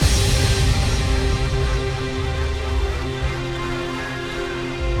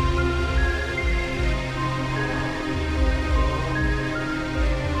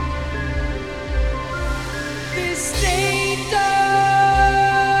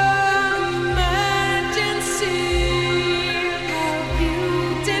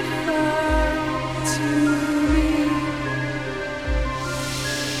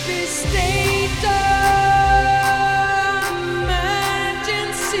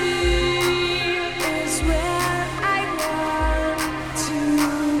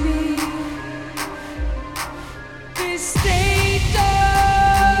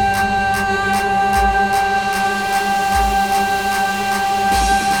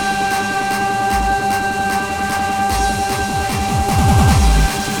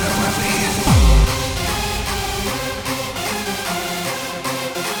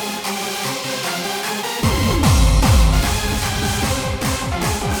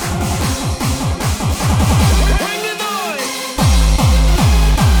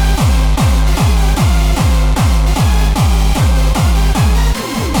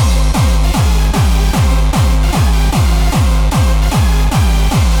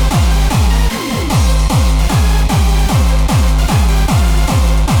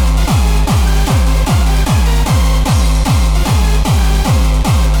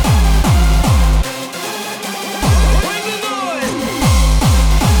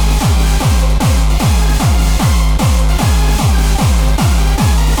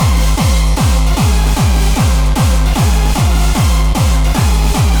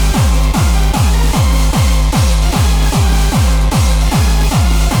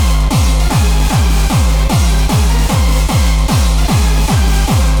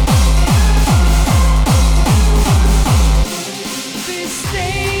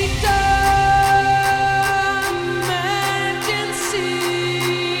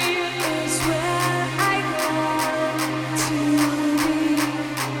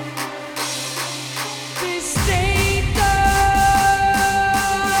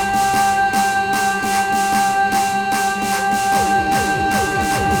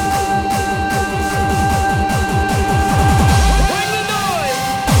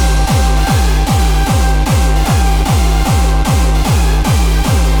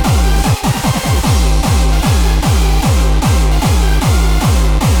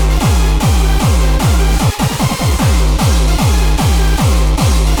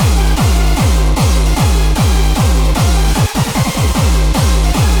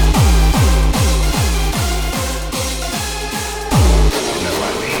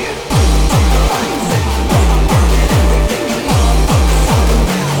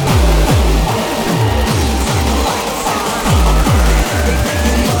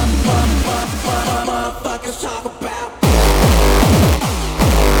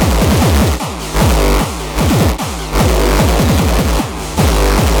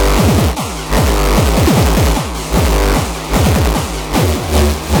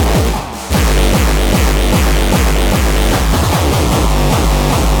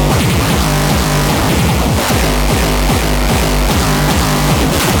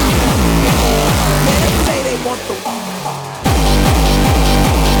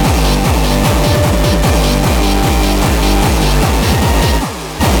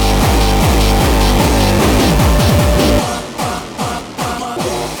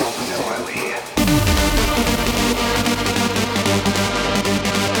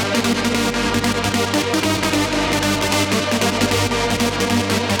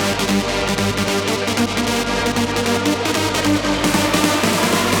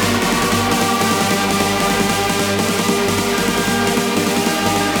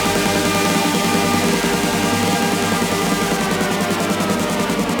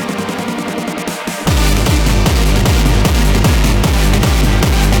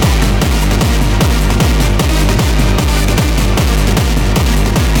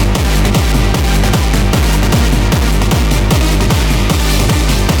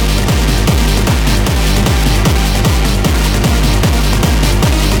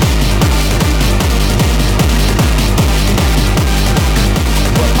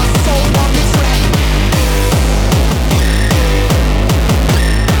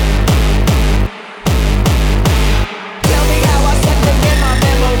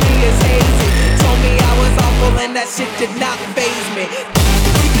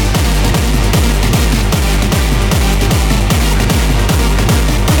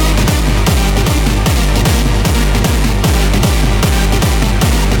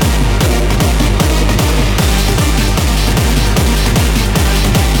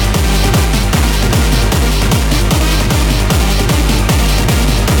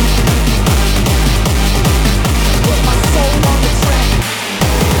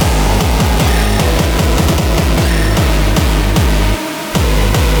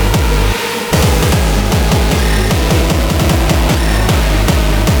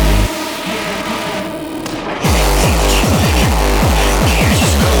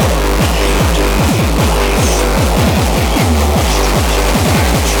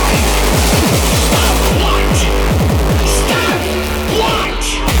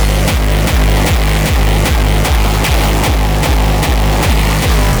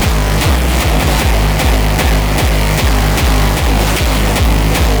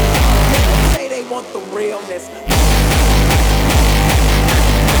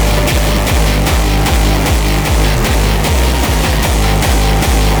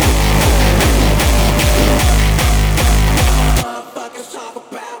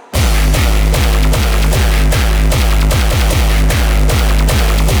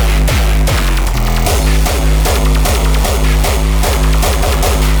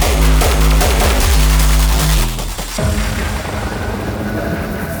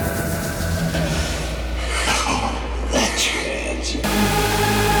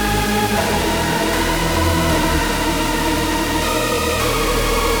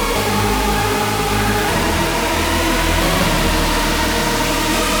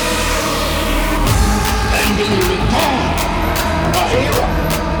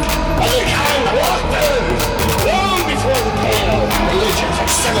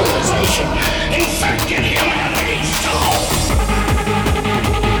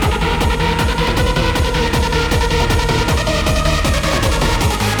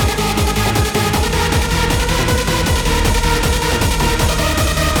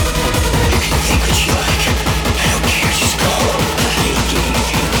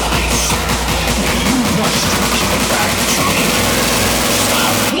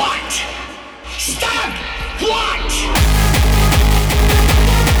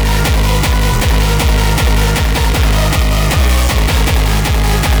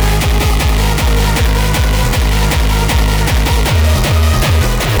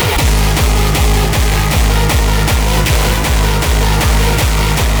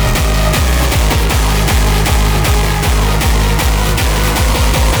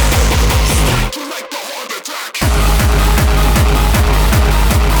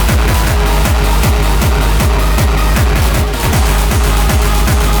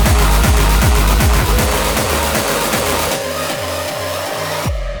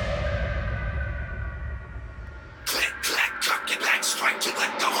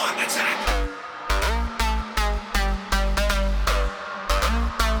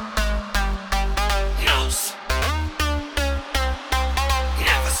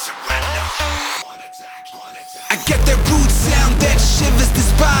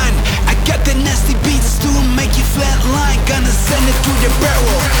make you flatline. Gonna send it through the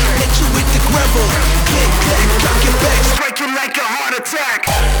barrel, let you hit the gravel. Click, click, cock your back, strike you like a heart attack.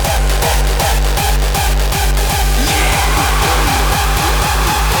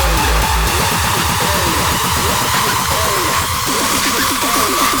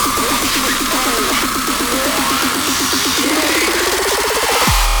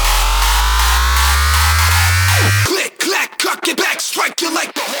 Click, clack, cock your back, strike you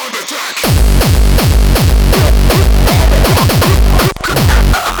like the heart attack.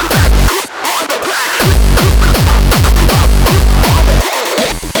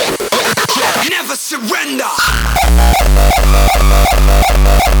 Never surrender.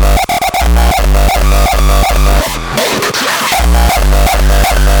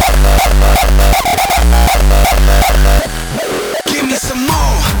 Give me some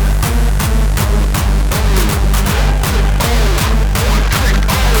more.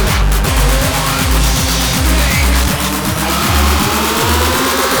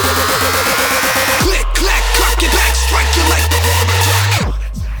 Click, clack, cock your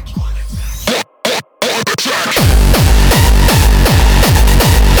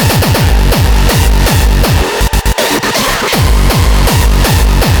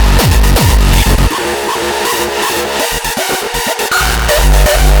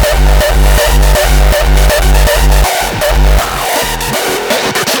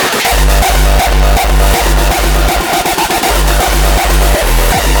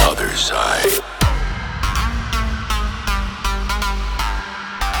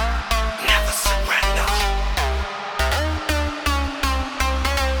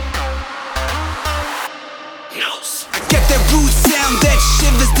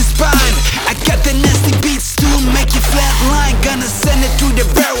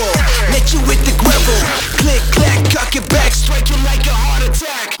back, strike you like the heart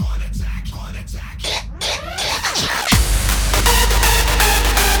attack.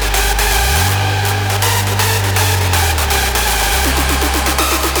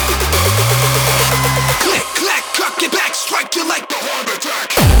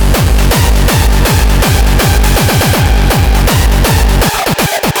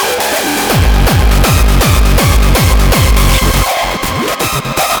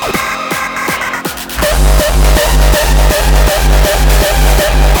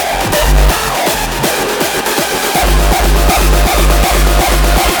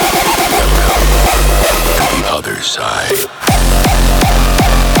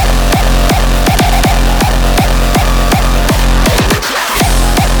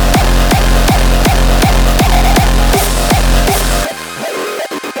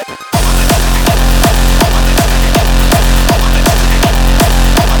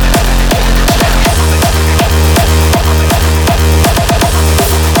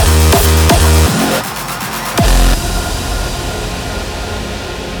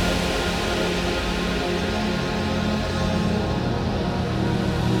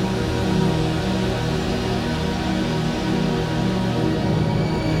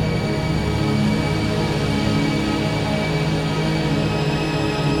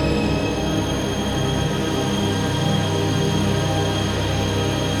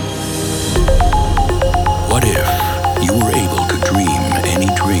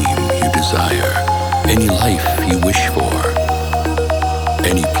 Any life you wish for,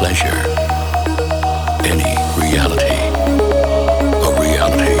 any pleasure, any reality. A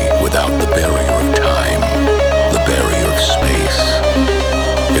reality without the barrier of time, the barrier of space.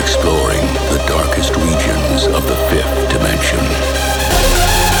 Exploring the darkest regions of the fifth dimension.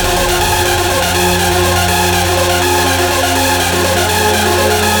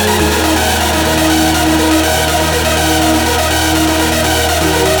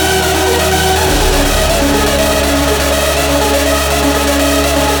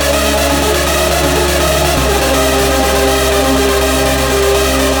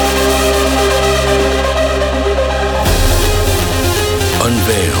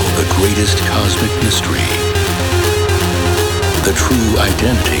 Unveil the greatest cosmic mystery, the true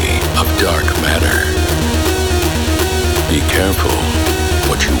identity of dark matter. Be careful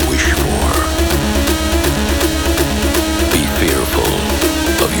what you wish for. Be fearful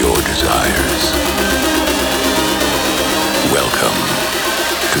of your desires. Welcome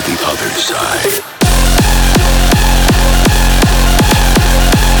to the other side.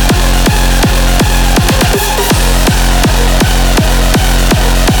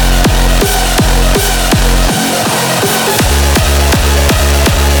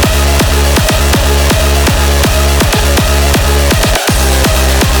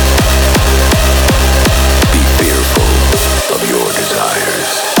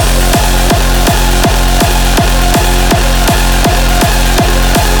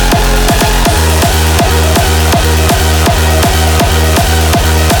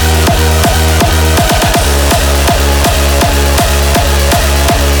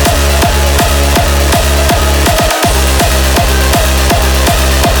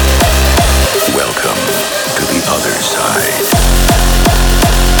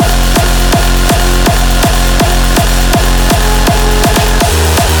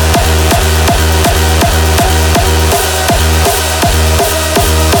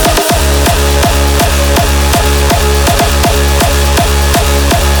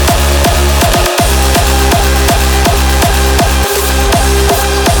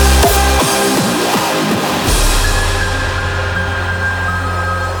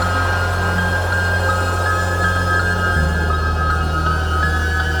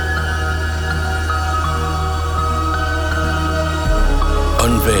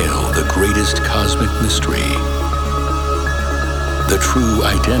 greatest cosmic mystery, the true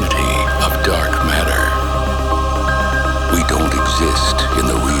identity of dark matter. We don't exist in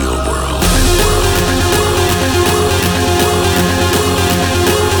the real world.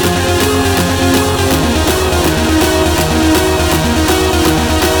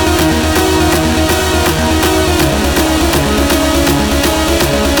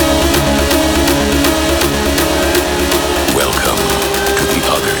 Welcome to the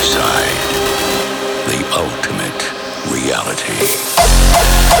other side, the ultimate reality.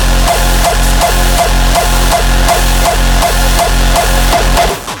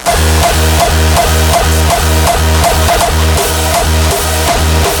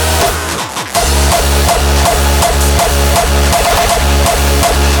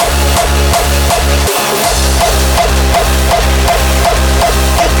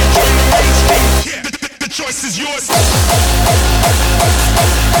 The choice is yours.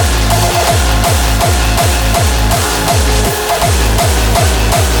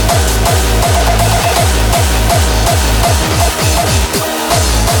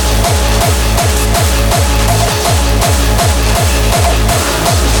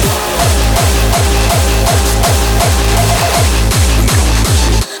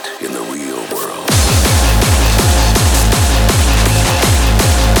 In the real world.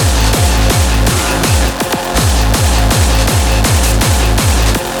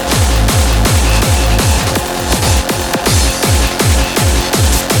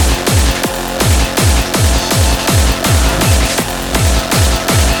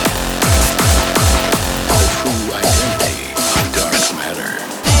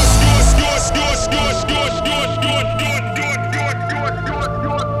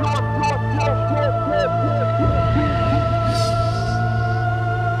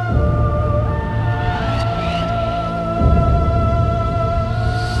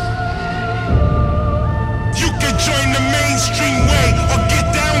 Join the mainstream way or get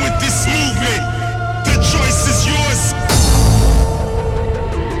down with this movement. The choice is yours.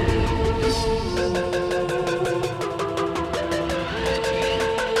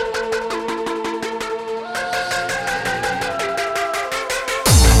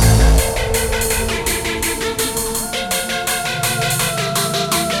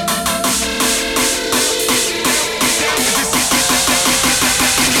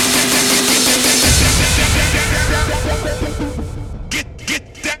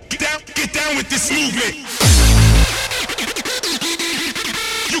 Get down with this movement.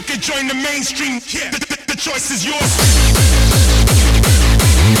 You can join the mainstream. The choice is yours.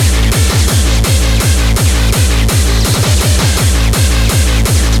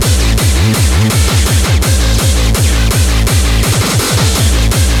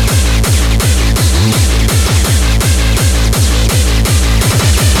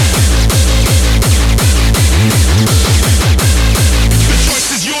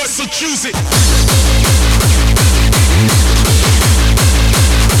 So choose it.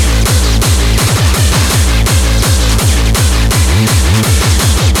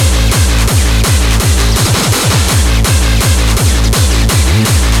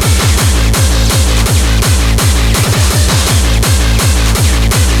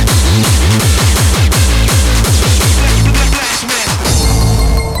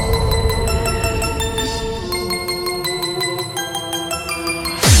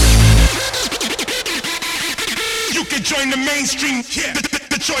 Join the mainstream.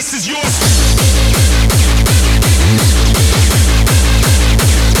 The choice is yours.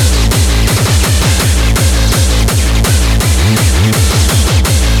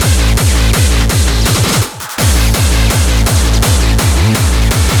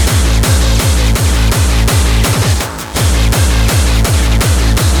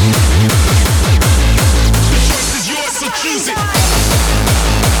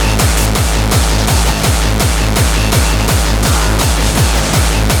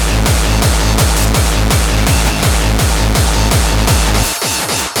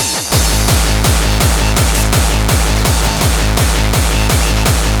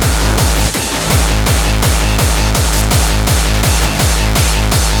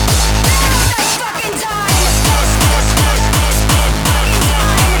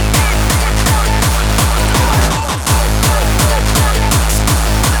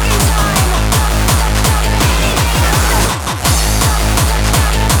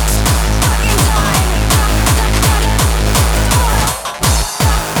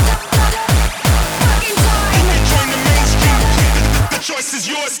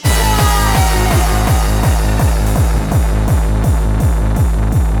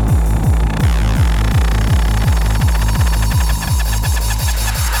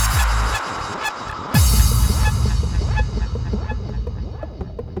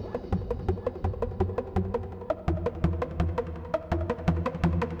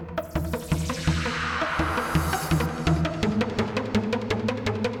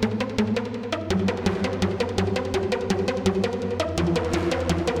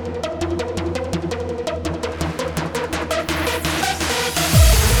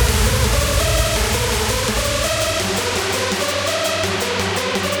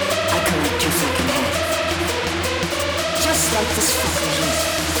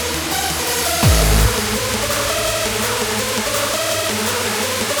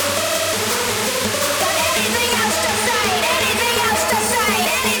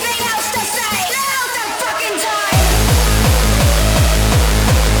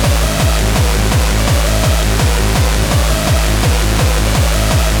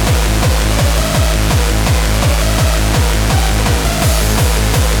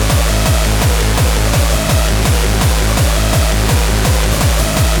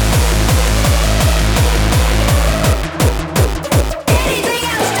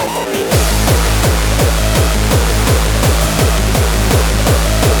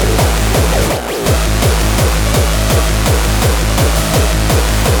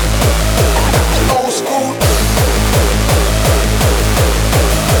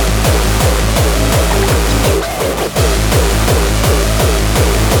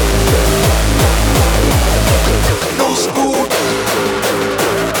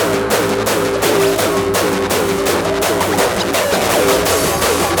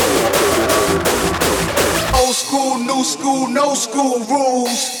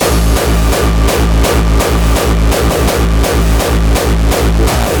 rules.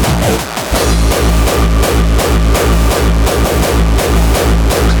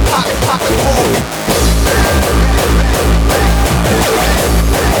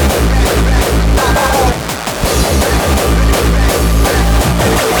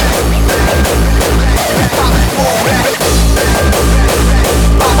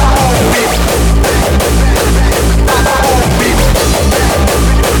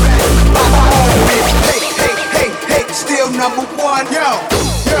 Number one, yo,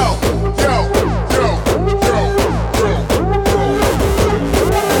 yo, yo, yo, yo,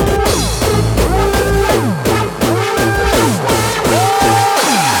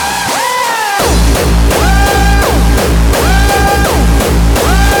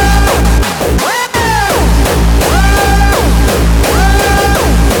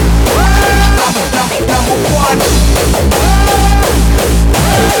 number one.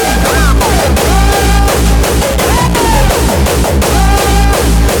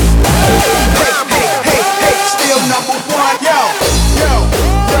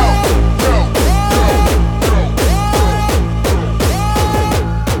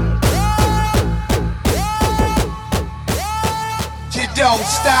 Don't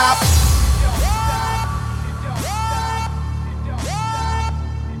stop.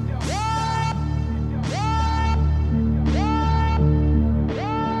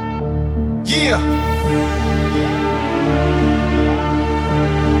 Yeah.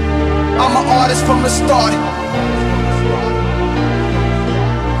 I'm an artist from the start.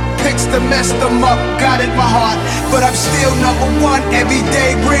 Picks to mess them up, got it my heart. But I'm still number one,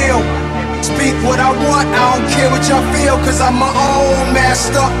 everyday real. Speak what I want, I don't care what y'all feel, cause I'm my own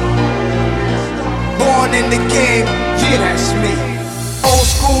master. Born in the game, yeah, that's me. Old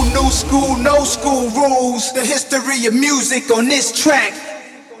school, new school, no school rules. The history of music on this track.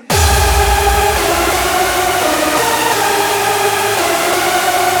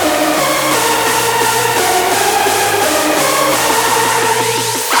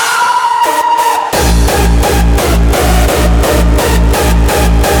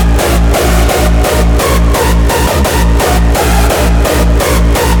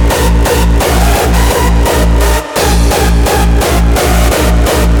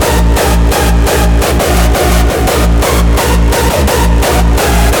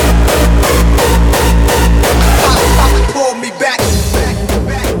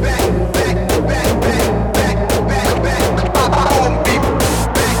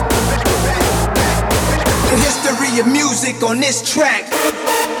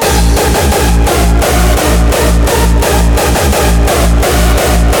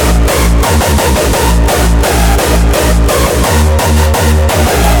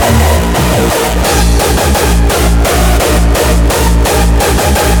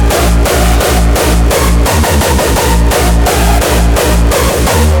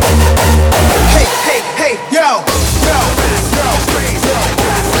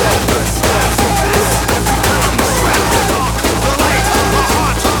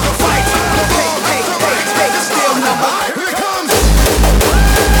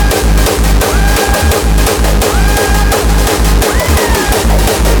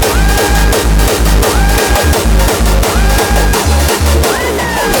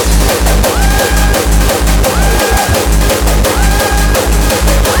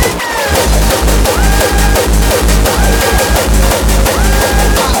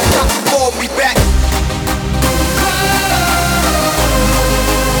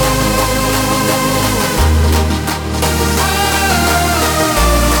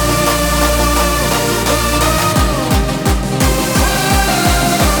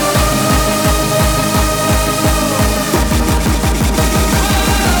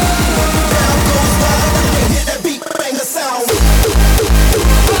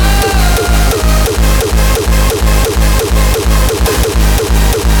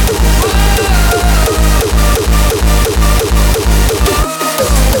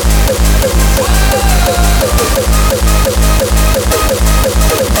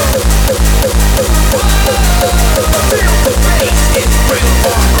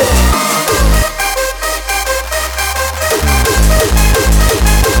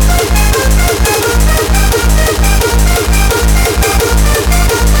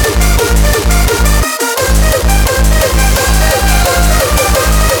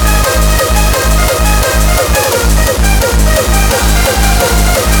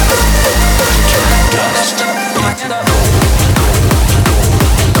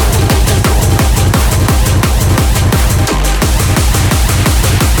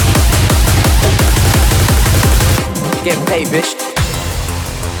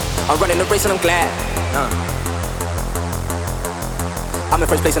 I'm running the race and I'm glad. I'm in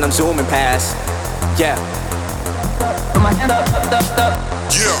first place and I'm zooming past. Yeah. Put my hand up,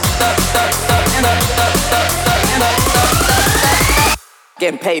 yeah.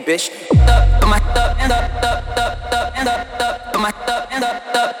 Getting paid, bitch. Put my hand up, hand up, put my hand up.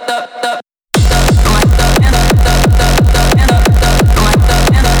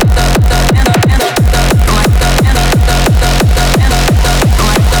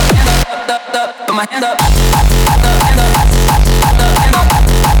 Put my hand up.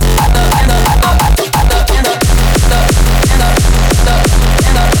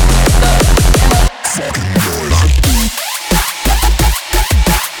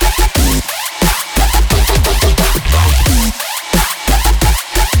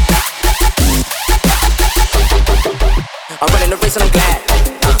 I'm running the race and I'm glad.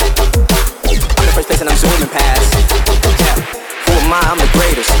 I'm in first place and I'm zooming past. Yeah. Who am I? I'm the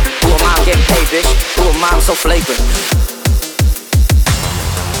greatest. Who am I? I'm getting paid, bitch. Who am I? I'm so flagrant.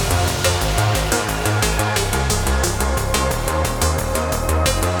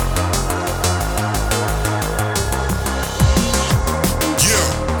 Yeah.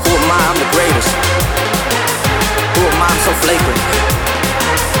 Who am I? I'm the greatest. Who am I? I'm so flagrant.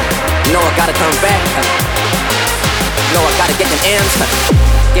 You know I gotta come back. No, I gotta get them M's.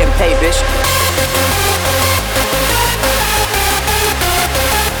 Getting paid, bitch.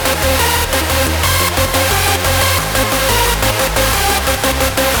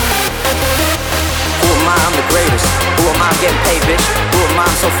 Who am I? I'm the greatest. Who am I? I'm getting paid, bitch. Who am I?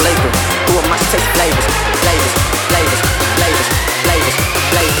 I'm so flagrant. Who am I to taste flavors? Flavors, flavors, flavors, flavors,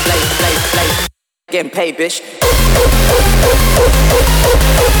 flavors, flavors, flavors, flavors. Getting paid, bitch.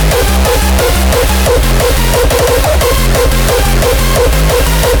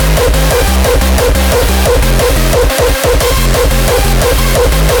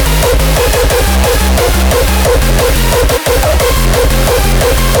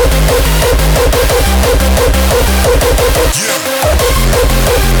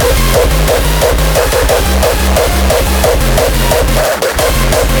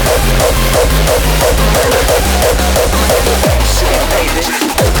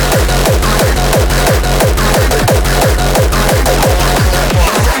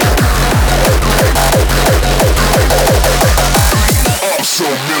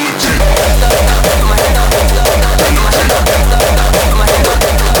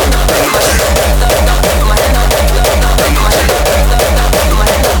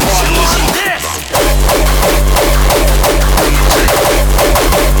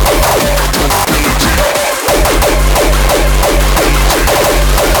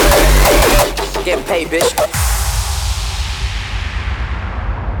 Getting paid, bitch.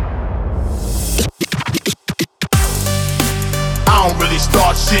 I don't really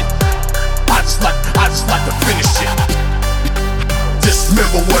start shit. I just like to finish it.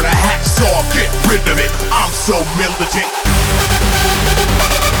 Dismember what a hacksaw, get rid of it. I'm so militant.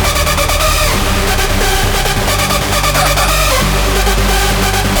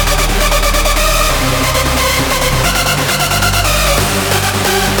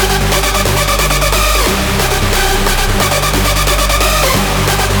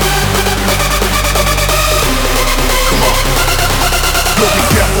 Be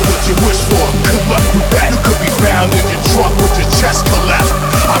careful what you wish for. Good luck with that. You could be found in your trunk with your chest collapsed.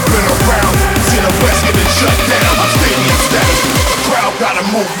 I've been around, seen a West getting shut down. I'm stadium status. The crowd gotta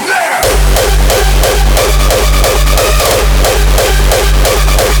move now.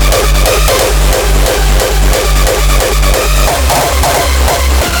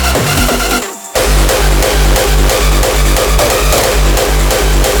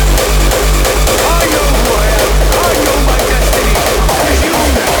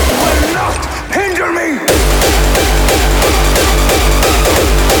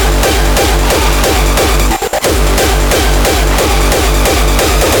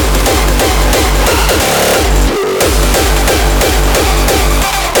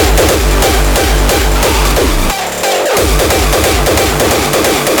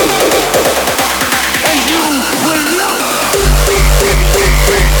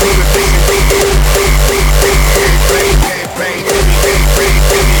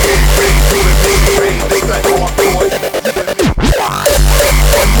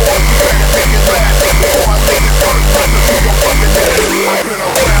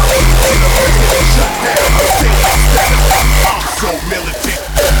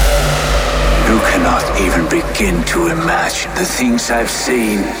 begin to imagine the things I've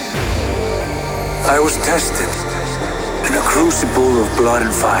seen. I was tested in a crucible of blood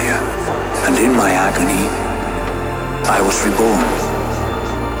and fire, and in my agony, I was reborn.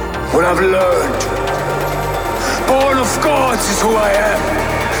 what I've learned. Born of gods is who I am.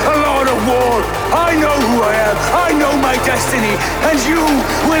 A lord of war. I know who I am. I know my destiny. And you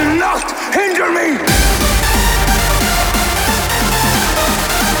will not hinder me.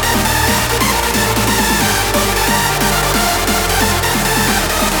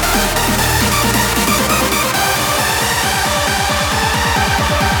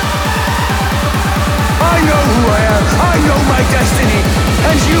 I know who I am. I know my destiny.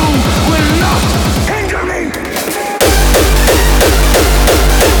 And you will not hinder me.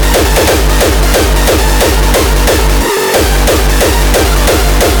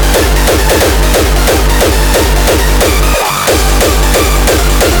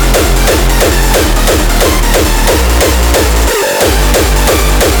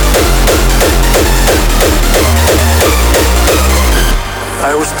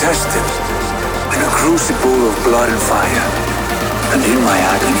 I was tested in a crucible of blood and fire, and in my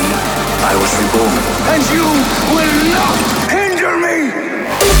agony, I was reborn. And you will not hinder me!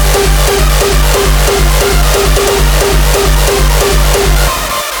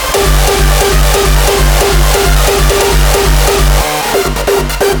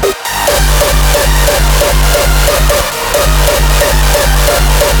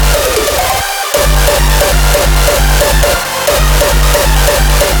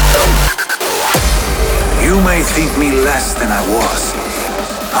 You may think me less than I was.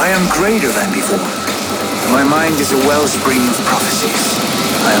 I am greater than before. My mind is a wellspring of prophecies.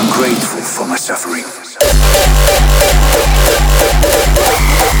 I am grateful for my suffering.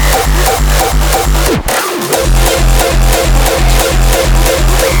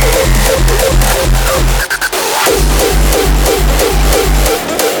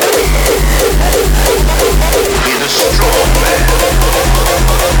 Be the strong man.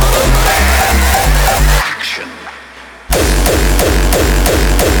 Man of action.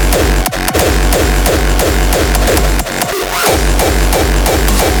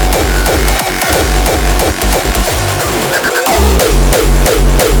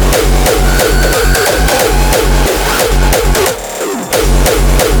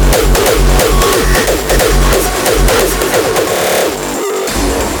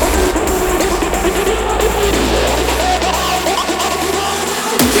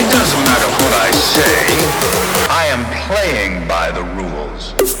 It doesn't matter what I say. I am playing by the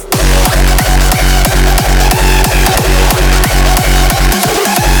rules.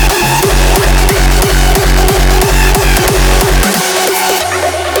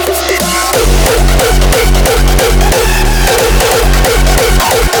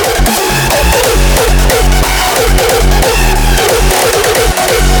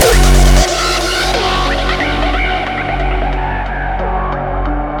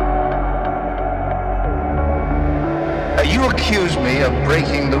 You accuse me of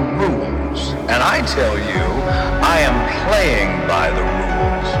breaking the rules, and I tell you, I am playing by the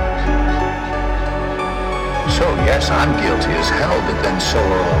rules. So yes, I'm guilty as hell, but then so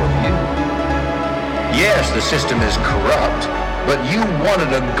are all of you. Yes, the system is corrupt, but you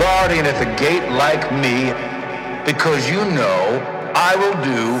wanted a guardian at the gate like me because you know I will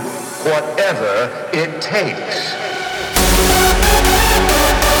do whatever it takes.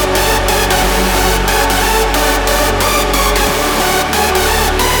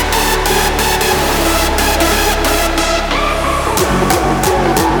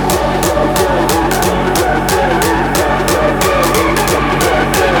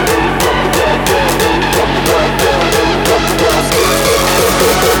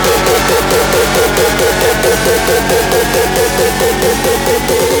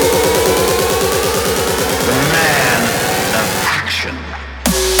 The man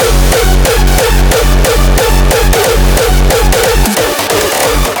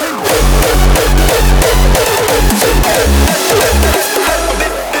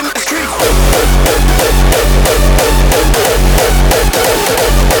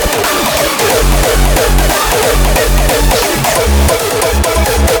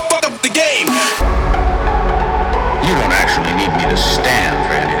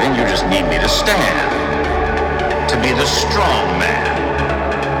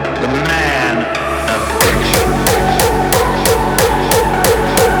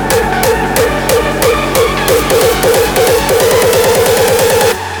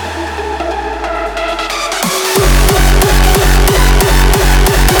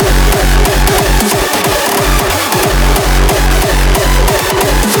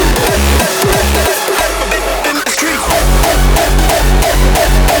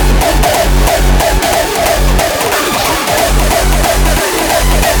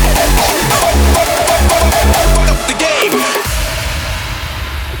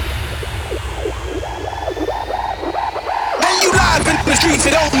live in the streets,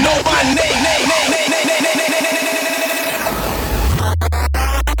 they don't know my name.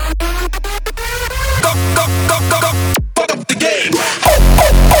 Go, go, go, go, go, fuck up the game.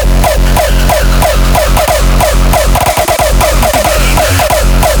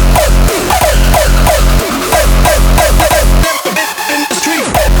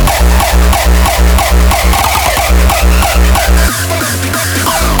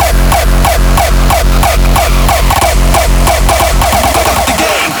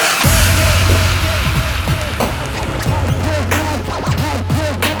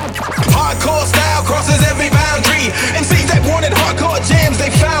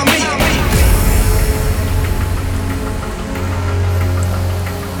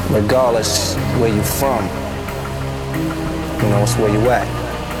 Regardless where you from, you know, it's where you at.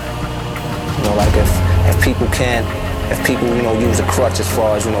 You know, like if people can't, if people, you know, use a crutch as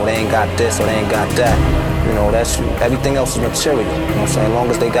far as, you know, they ain't got this or they ain't got that, you know, that's, everything else is material, you know what I'm saying? As long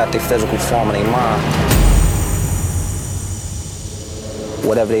as they got their physical form in their mind,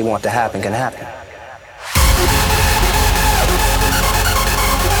 whatever they want to happen can happen.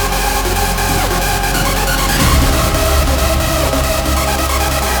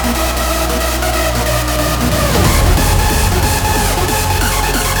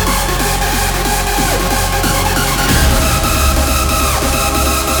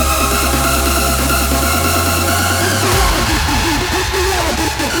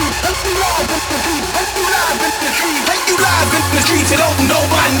 They don't know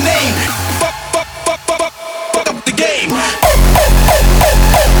my name. Fuck up the game.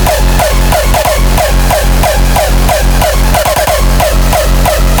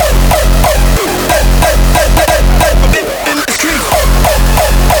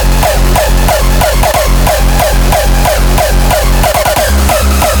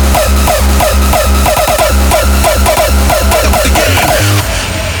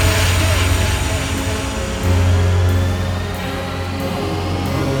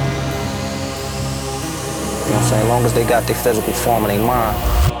 As long as they got their physical form in their mind,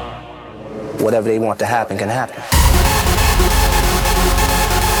 whatever they want to happen can happen.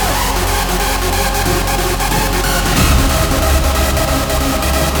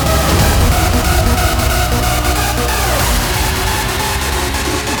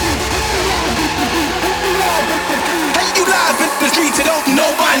 Hey, you live in the streets, they don't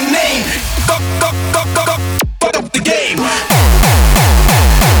know my name. Go, fuck up the game.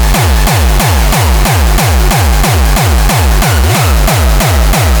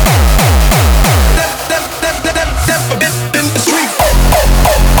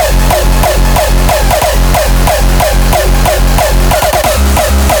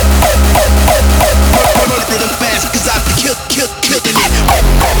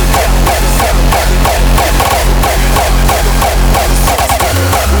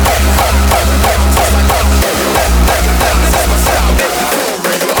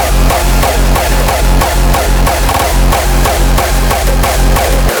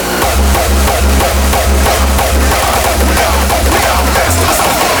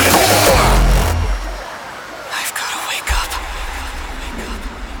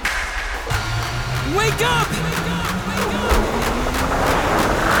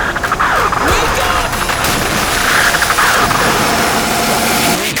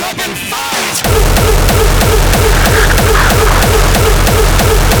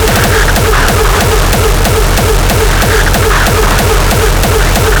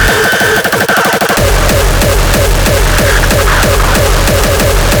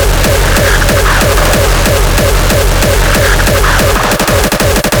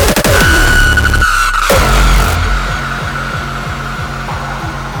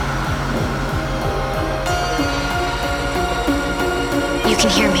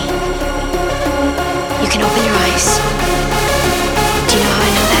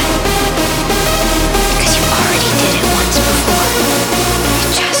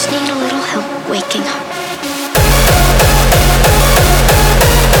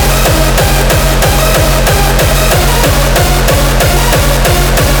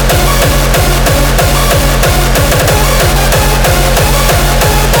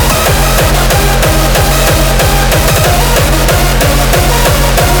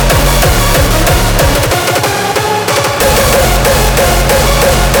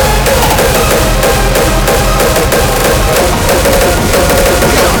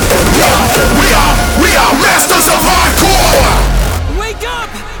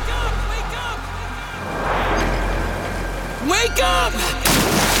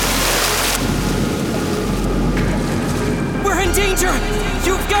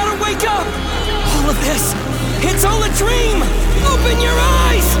 It's all a dream! Open your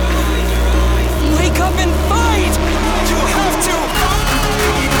eyes! Wake up and fight! You have to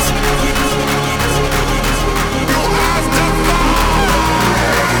fight!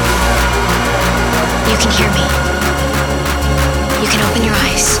 You can hear me. You can open your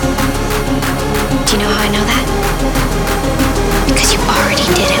eyes. Do you know how I know that? Because you already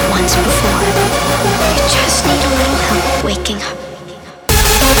did it once before. You just need a little help waking up.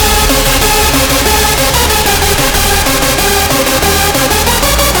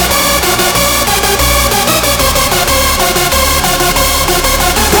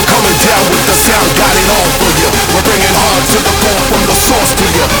 Down with the sound, got it all for you. We're bringing hard to the core from the source to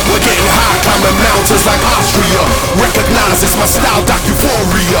you. We're getting high, climbing mountains like Austria. Recognize it's my style,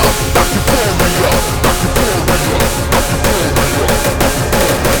 Docuphoria. Docuphoria.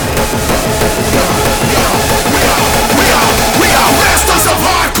 We are masters of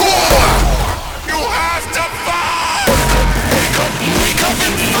hardcore. You have to fight. Wake up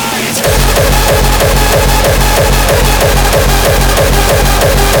and fight.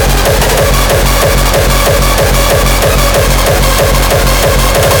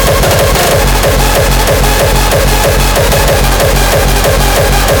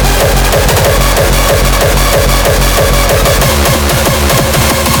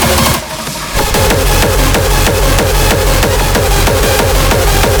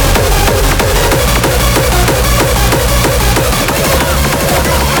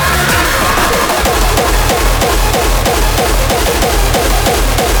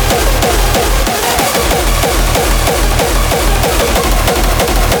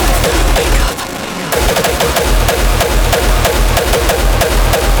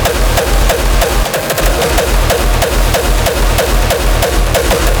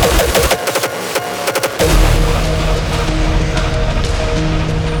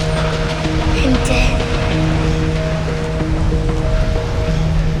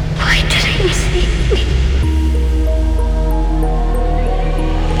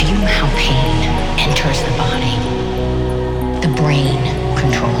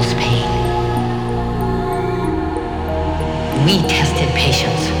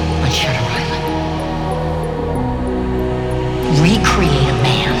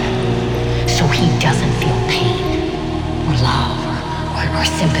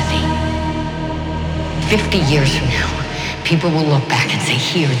 People will look back and say,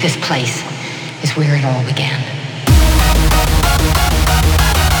 here, this place is where it all began.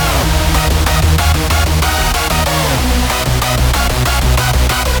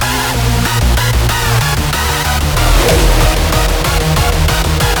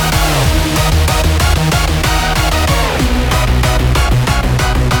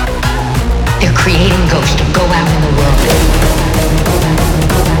 They're creating ghosts to go out in the world.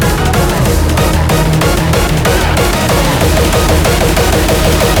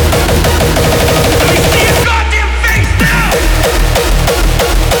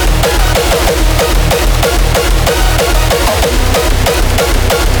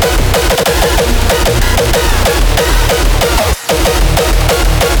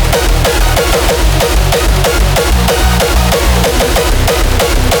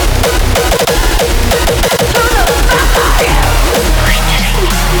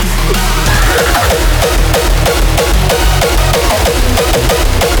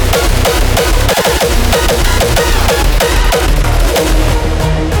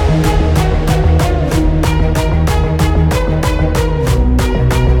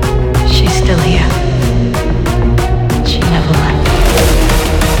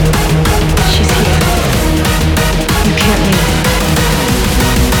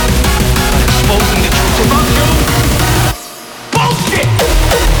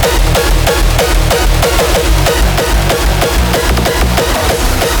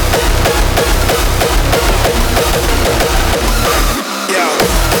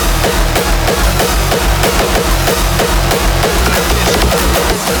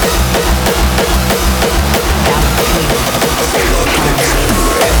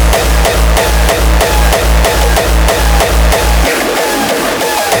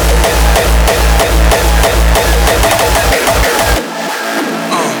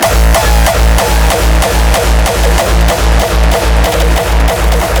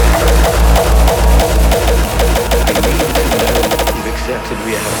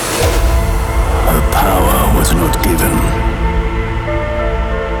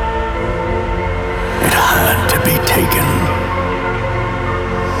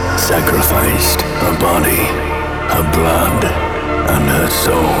 Sacrificed her body, her blood, and her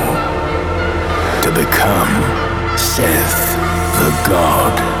soul to become Seth, the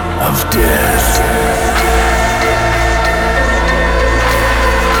god of death.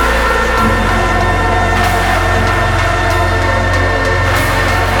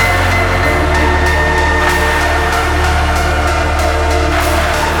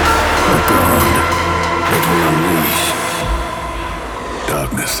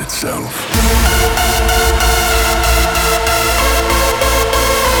 yourself.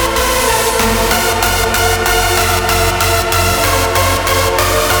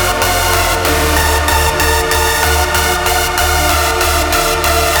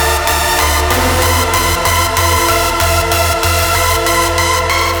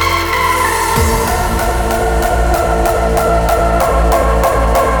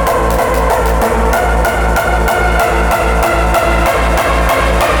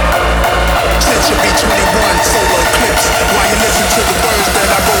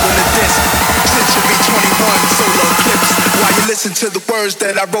 Listen to the words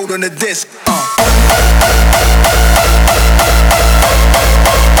that I wrote on the disc.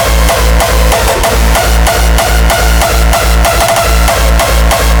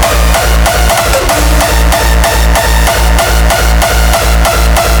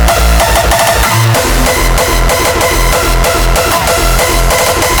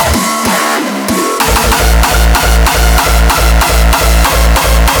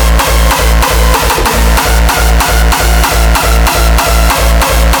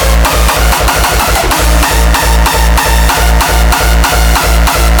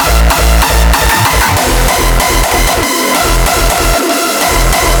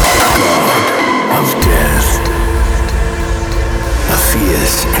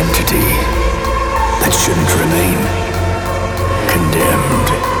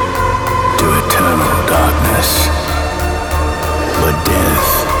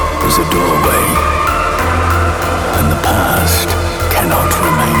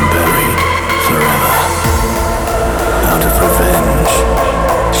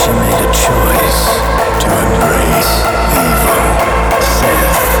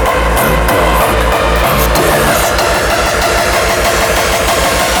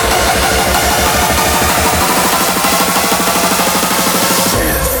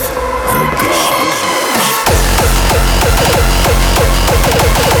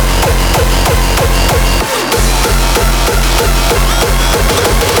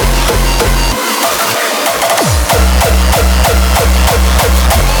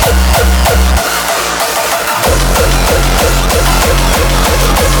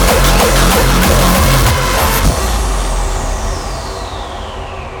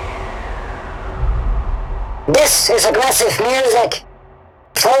 This is aggressive music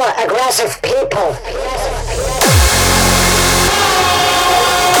for aggressive people.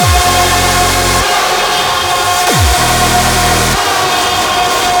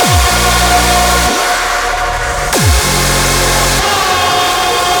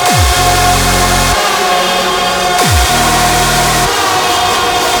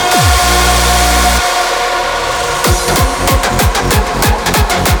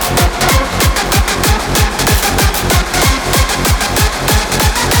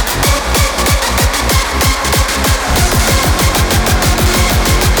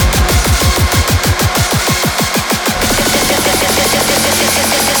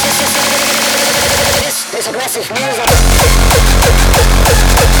 Aggressive music.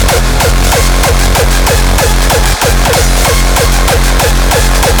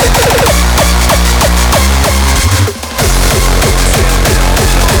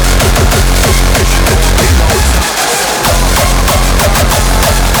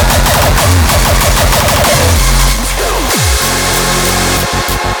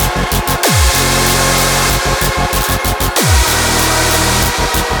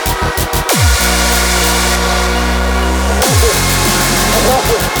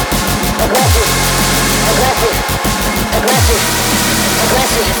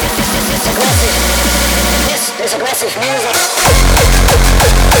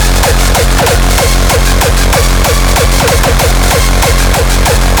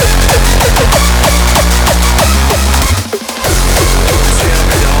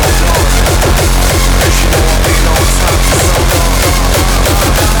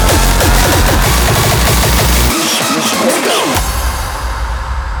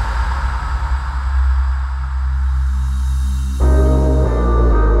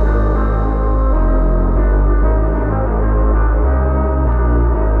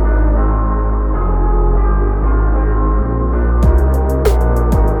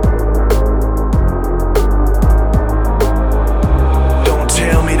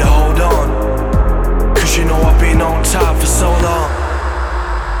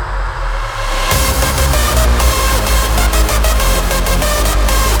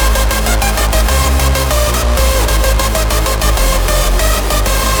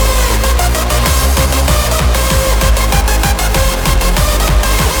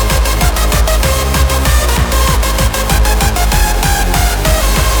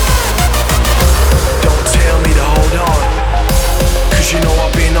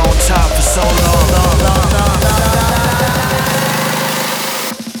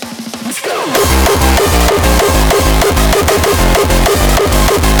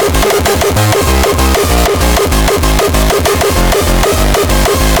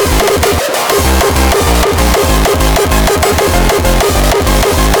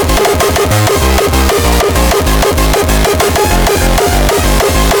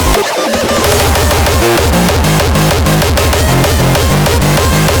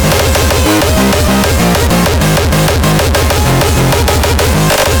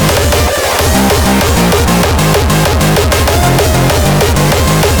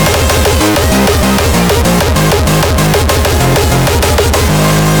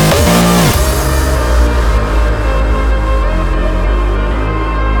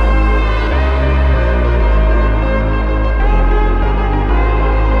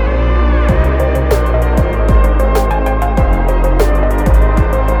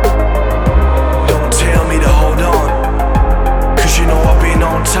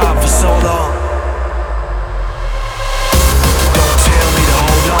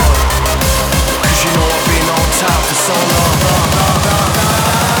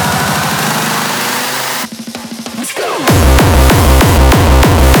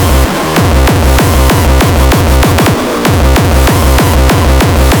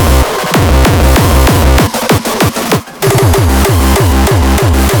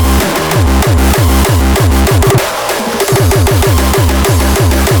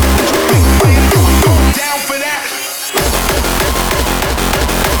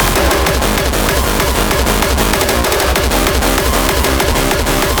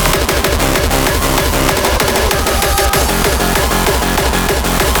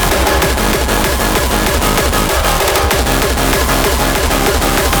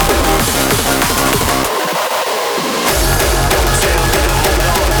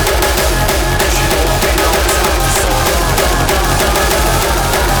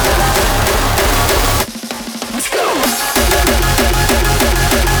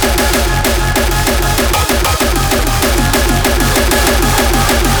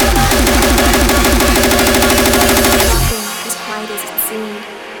 fade.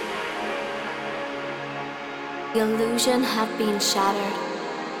 The illusion had been shattered.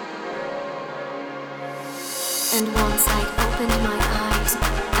 And once I'd opened my eyes,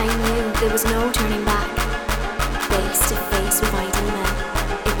 I knew there was no turning back. Face to face with my demon,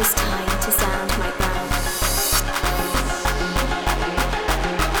 it was time to stand my ground.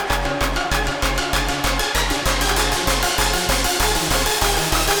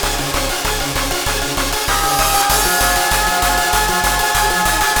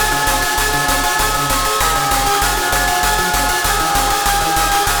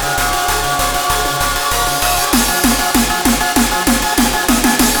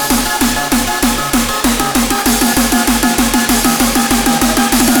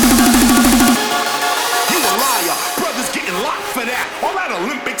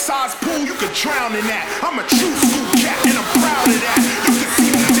 Drown in that. I'm a true school cat and I'm proud of that. You can see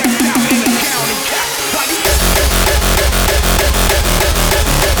me decked out in a gown and cap.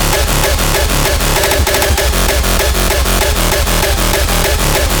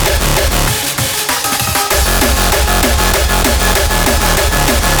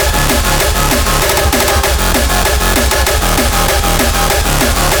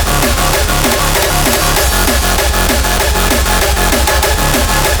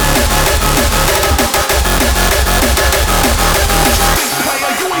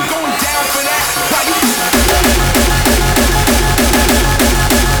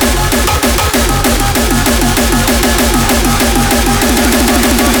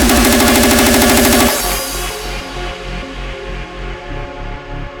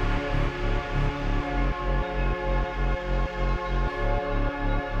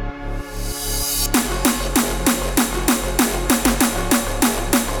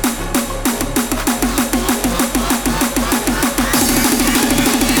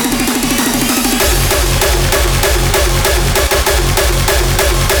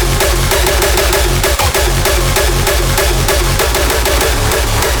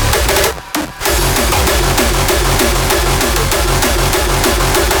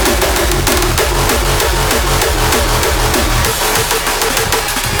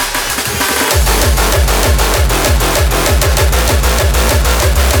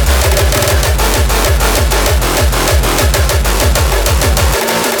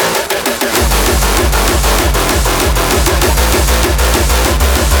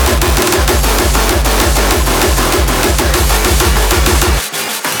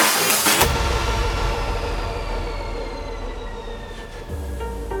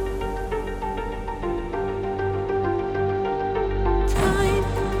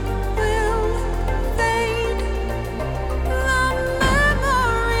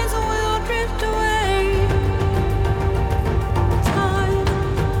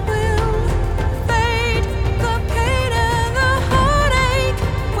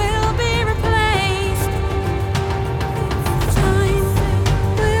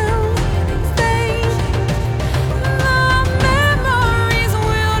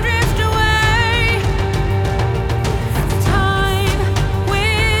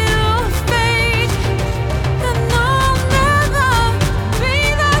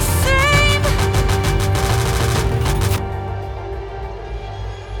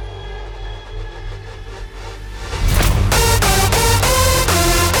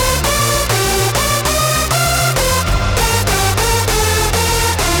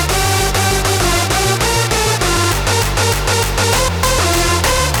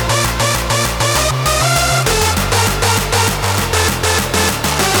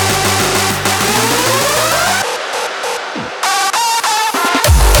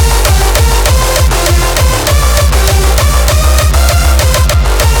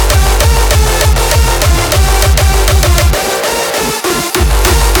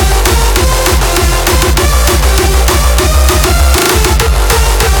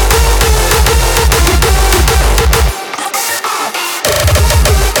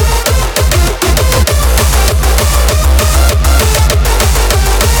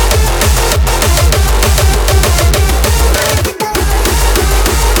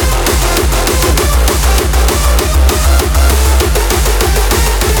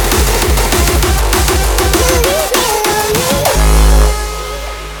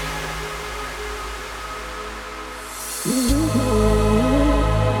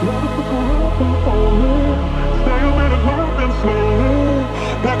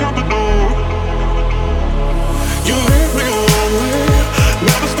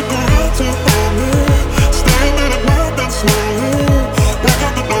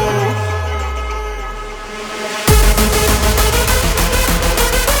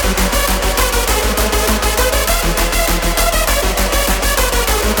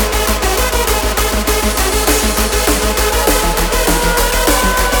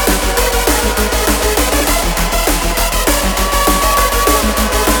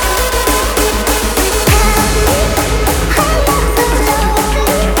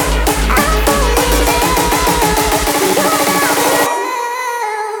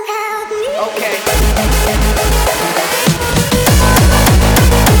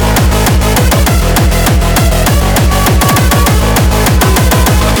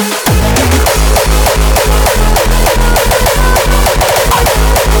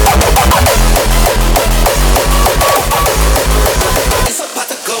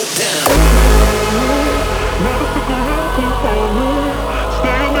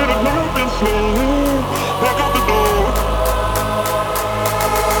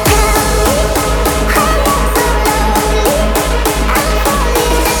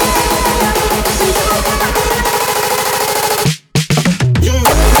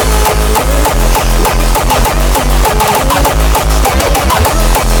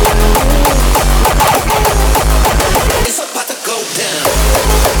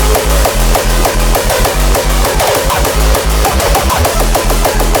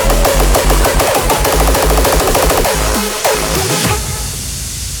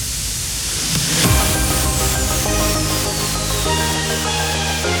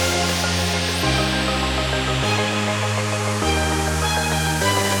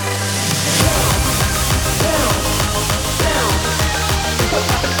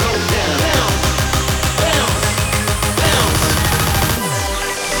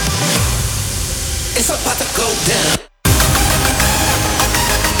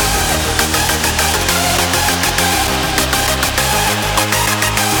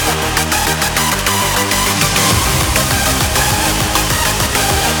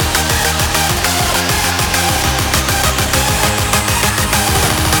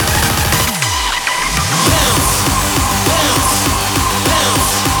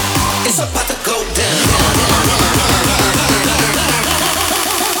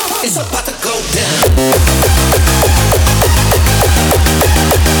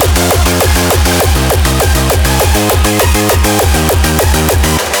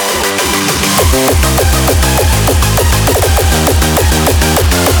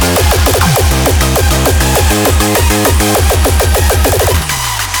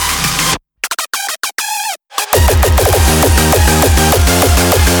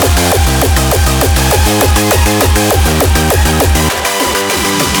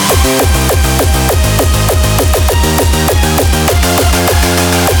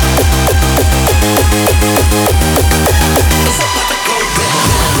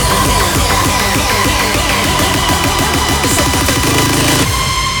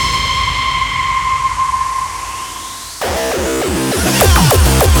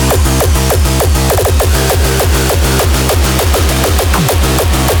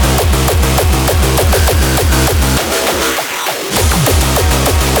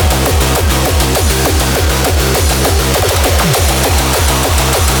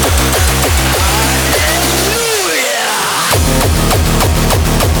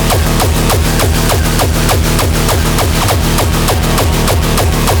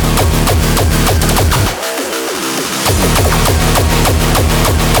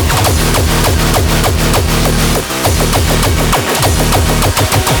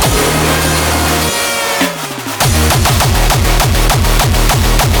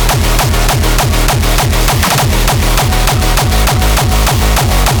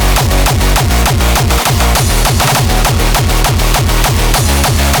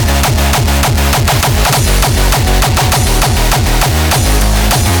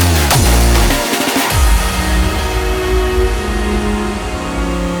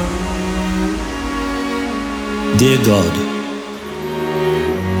 Dear God,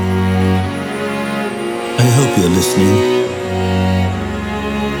 I hope you're listening.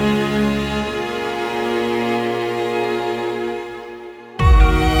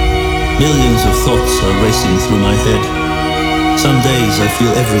 Millions of thoughts are racing through my head. Some days I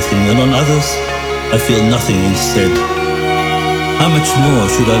feel everything, and on others I feel nothing instead. How much more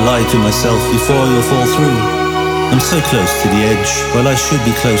should I lie to myself before you fall through? I'm so close to the edge, while I should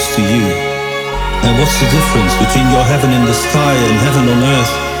be close to you. And what's the difference between your heaven in the sky and heaven on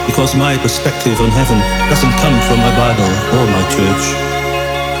earth? Because my perspective on heaven doesn't come from my Bible or my church.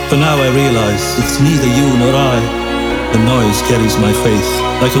 For now I realize it's neither you nor I. The noise carries my faith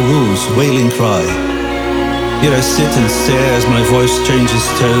like a wolf's wailing cry. Here I sit and stare as my voice changes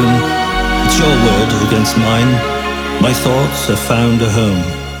tone. It's your word against mine. My thoughts have found a home.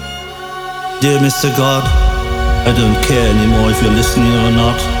 Dear Mr. God, I don't care anymore if you're listening or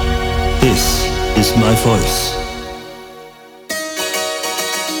not. This is my voice.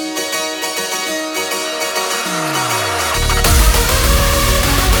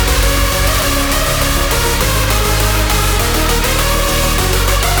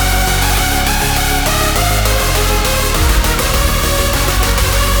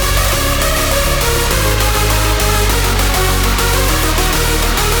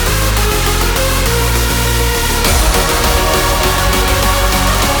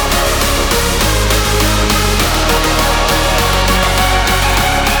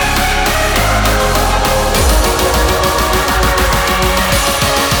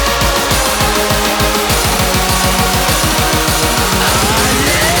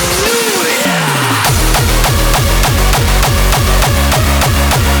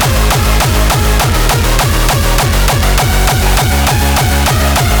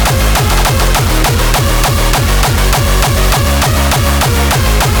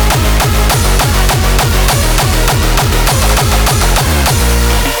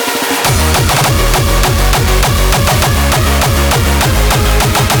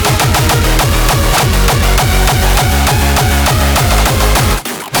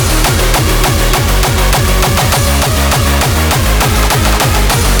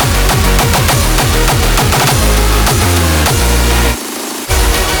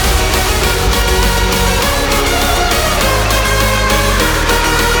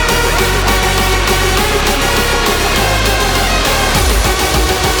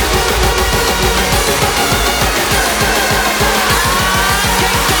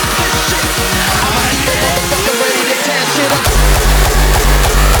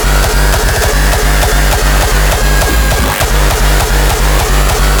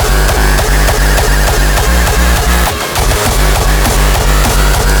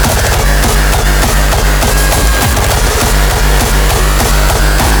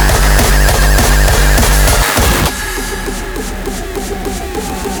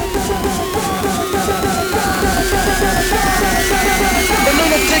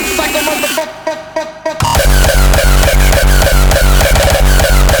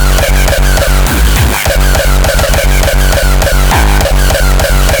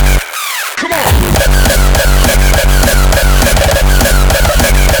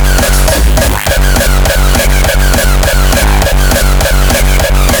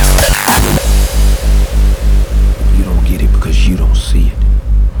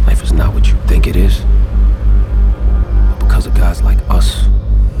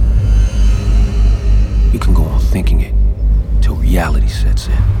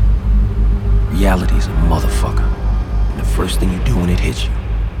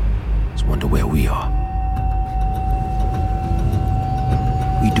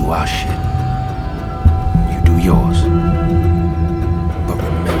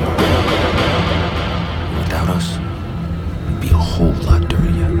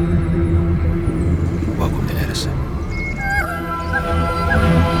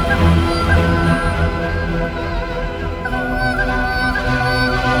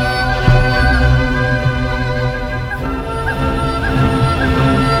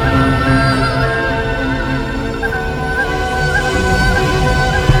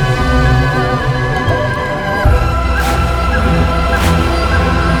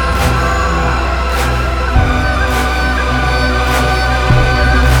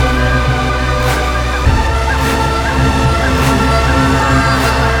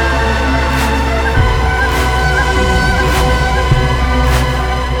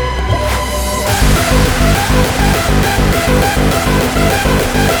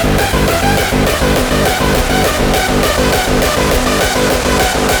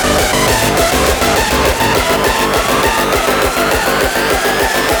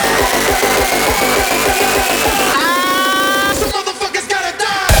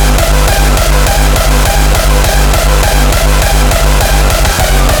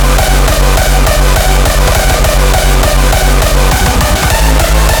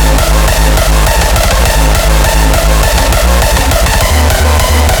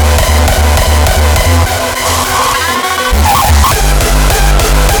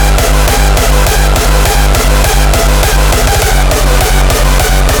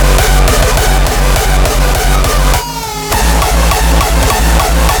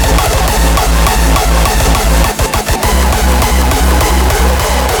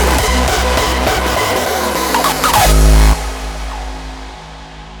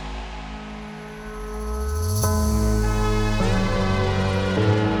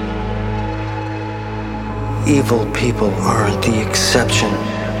 Evil people aren't the exception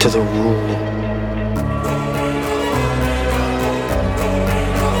to the rule.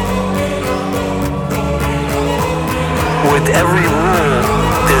 With every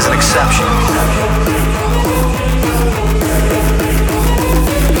rule, there's an exception.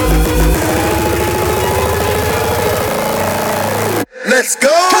 Let's go!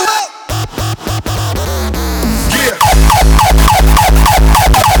 Yeah!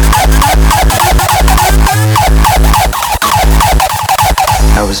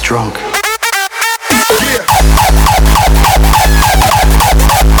 I was drunk. Yeah!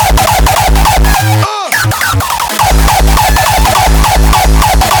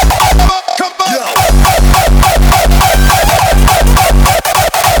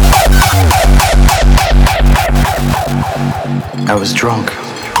 I was drunk.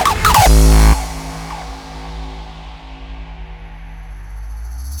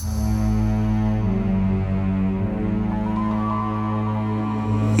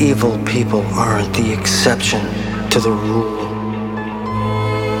 Evil people aren't the exception to the rule.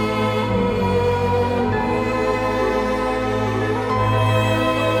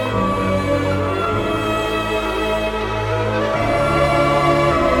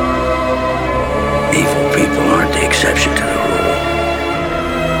 Evil people aren't the exception to the rule.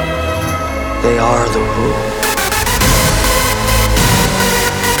 They are the rule.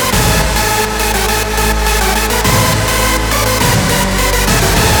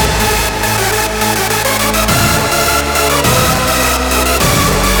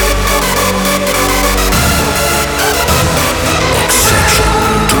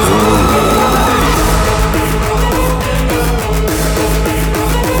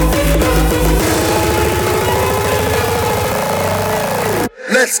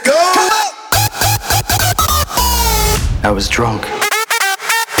 Let's go! I was drunk.